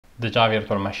The Java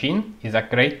Virtual Machine is a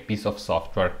great piece of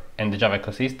software, and the Java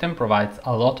ecosystem provides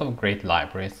a lot of great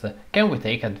libraries. Can we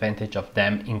take advantage of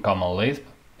them in Common Lisp?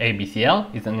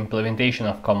 ABCL is an implementation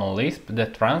of Common Lisp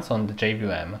that runs on the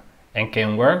JVM and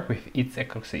can work with its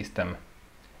ecosystem.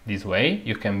 This way,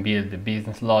 you can build the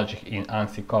business logic in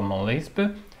ANSI Common Lisp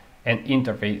and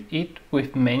interface it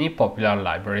with many popular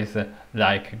libraries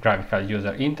like graphical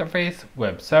user interface,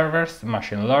 web servers,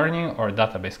 machine learning or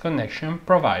database connection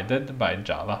provided by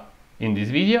Java. In this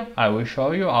video I will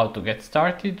show you how to get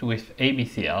started with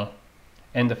ABCL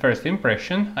and the first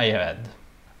impression I had.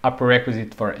 A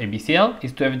prerequisite for ABCL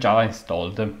is to have Java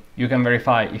installed. You can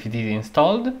verify if it is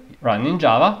installed running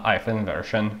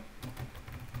java-version.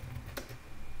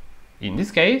 In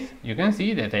this case, you can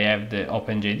see that I have the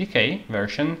OpenJDK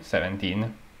version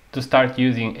 17. To start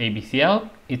using ABCL,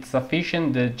 it's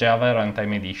sufficient the Java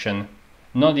Runtime Edition.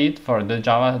 No need for the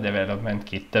Java Development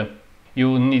Kit. You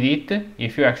will need it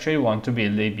if you actually want to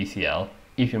build ABCL.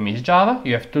 If you miss Java,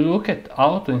 you have to look at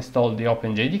how to install the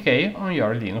OpenJDK on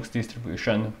your Linux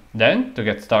distribution. Then, to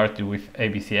get started with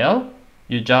ABCL,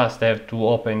 you just have to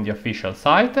open the official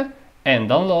site and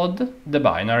download the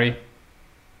binary.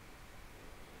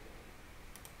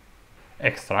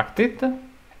 Extract it,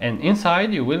 and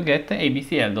inside you will get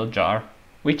abcl.jar,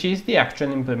 which is the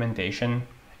actual implementation.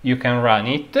 You can run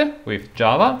it with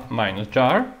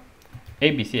java-jar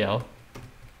abcl.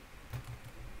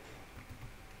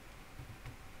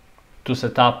 To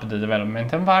set up the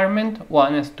development environment,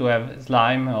 one has to have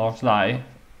Slime or Sly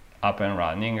up and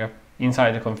running.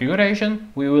 Inside the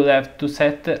configuration, we will have to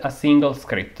set a single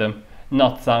script,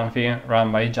 not something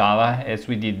run by Java as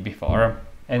we did before.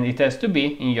 And it has to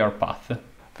be in your path.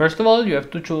 First of all, you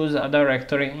have to choose a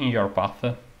directory in your path.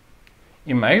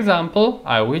 In my example,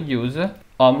 I will use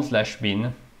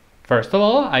home/bin. First of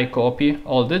all, I copy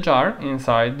all the jar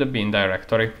inside the bin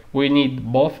directory. We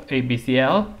need both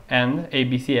ABCL and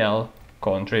ABCL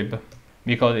contrib,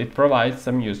 because it provides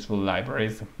some useful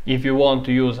libraries. If you want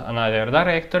to use another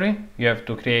directory, you have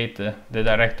to create the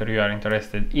directory you are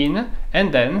interested in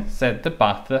and then set the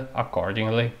path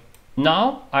accordingly.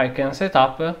 Now I can set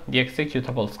up the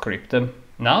executable script.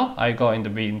 Now I go in the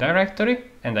bin directory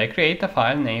and I create a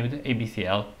file named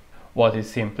ABCL. What it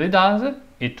simply does,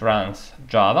 it runs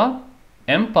Java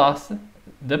and passes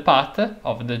the path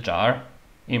of the jar.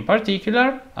 In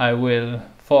particular, I will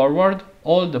forward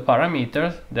all the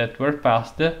parameters that were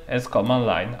passed as command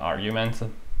line arguments.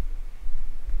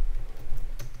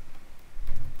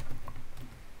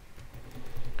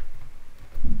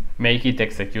 Make it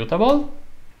executable.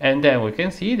 And then we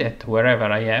can see that wherever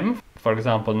I am, for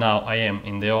example now I am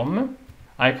in the home,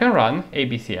 I can run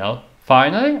ABCL.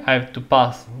 Finally, I have to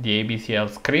pass the ABCL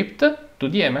script to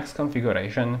the Emacs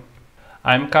configuration.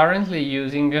 I'm currently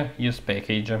using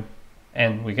usePackage,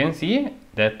 and we can see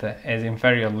that as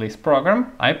inferior Lisp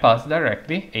program, I pass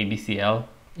directly ABCL.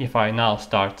 If I now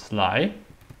start Sly,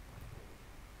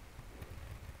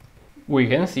 we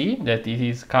can see that it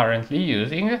is currently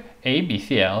using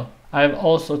ABCL. I've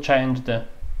also changed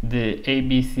the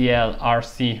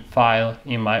ABCL.rc file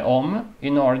in my home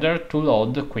in order to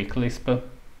load the quick Lisp.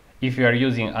 If you are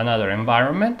using another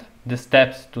environment, the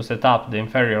steps to set up the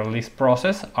inferior Lisp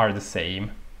process are the same.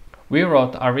 We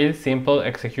wrote a really simple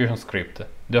execution script.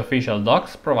 The official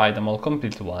docs provide a more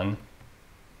complete one.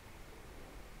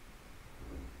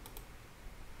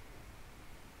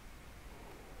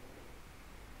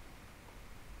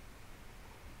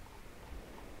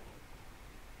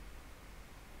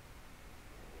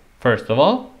 First of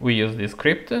all, we use this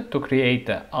script to create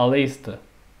a list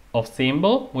of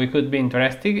symbols we could be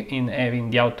interested in having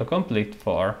the autocomplete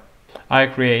for. I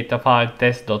create a file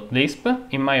test.lisp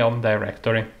in my home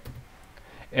directory,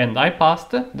 and I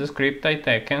passed the script I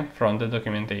taken from the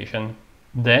documentation.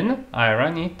 Then I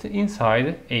run it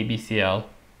inside ABCL.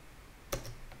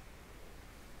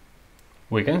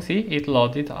 We can see it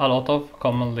loaded a lot of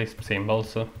common Lisp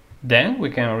symbols. Then we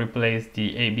can replace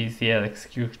the ABCL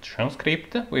execution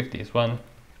script with this one.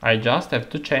 I just have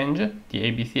to change the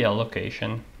ABCL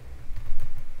location.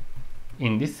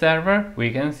 In this server we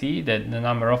can see that the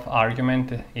number of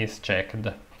arguments is checked.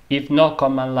 If no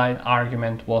command line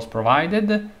argument was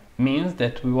provided, means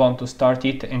that we want to start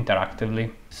it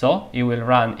interactively. So it will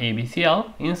run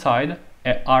ABCL inside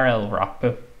a RL wrap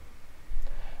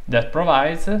that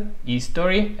provides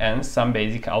history and some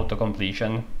basic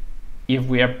autocompletion. If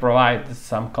we have provided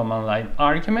some command line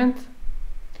argument,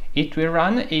 it will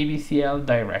run ABCL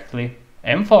directly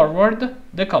and forward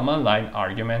the command line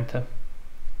argument.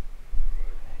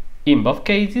 In both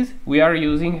cases, we are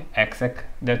using exec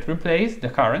that replaces the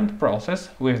current process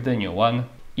with the new one.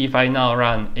 If I now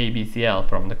run ABCL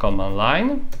from the command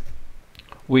line,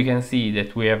 we can see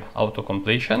that we have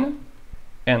autocompletion,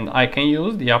 and I can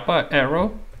use the up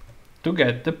arrow to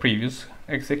get the previous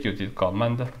executed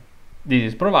command. This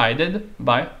is provided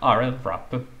by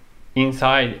rlwrap.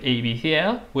 Inside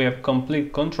ABCL we have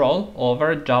complete control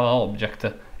over Java object,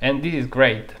 and this is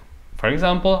great. For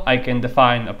example, I can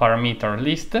define a parameter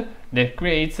list that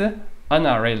creates an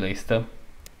array list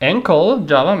and call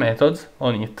Java methods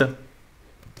on it.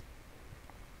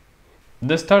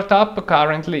 The startup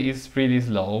currently is pretty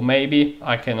slow, maybe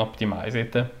I can optimize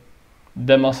it.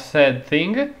 The most sad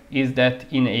thing is that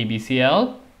in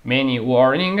ABCL, many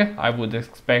warnings I would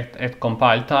expect at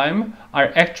compile time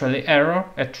are actually error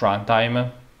at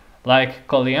runtime, like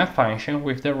calling a function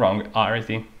with the wrong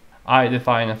arity. I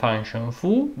define a function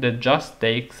foo that just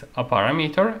takes a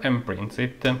parameter and prints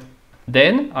it.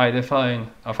 Then I define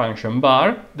a function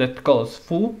bar that calls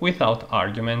foo without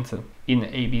arguments. In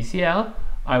ABCL,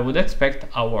 I would expect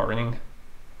a warning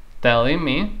telling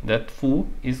me that foo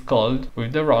is called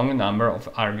with the wrong number of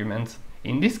arguments.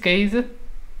 In this case,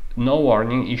 no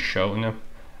warning is shown,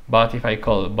 but if I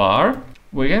call bar,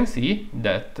 we can see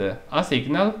that a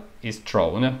signal is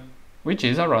thrown, which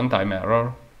is a runtime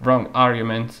error. Wrong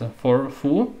arguments for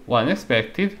foo, one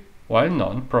expected, while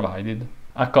none provided.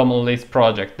 A common Lisp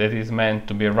project that is meant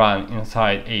to be run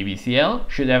inside ABCL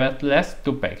should have at least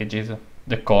two packages.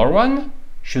 The core one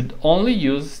should only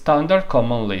use standard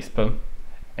common Lisp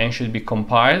and should be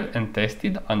compiled and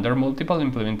tested under multiple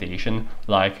implementation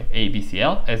like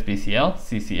ABCL, SBCL,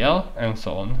 CCL, and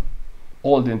so on.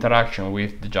 All the interaction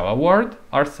with the Java world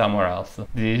are somewhere else.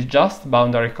 This is just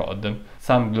boundary code,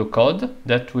 some glue code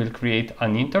that will create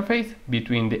an interface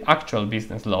between the actual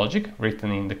business logic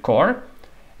written in the core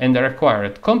and the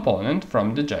required component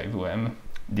from the JVM.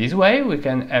 This way we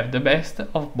can have the best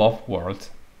of both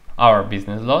worlds. Our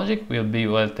business logic will be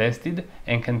well tested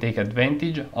and can take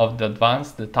advantage of the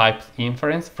advanced types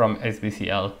inference from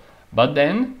SBCL, but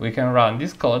then we can run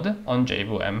this code on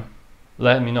JVM.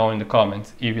 Let me know in the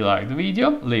comments if you liked the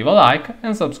video, leave a like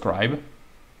and subscribe.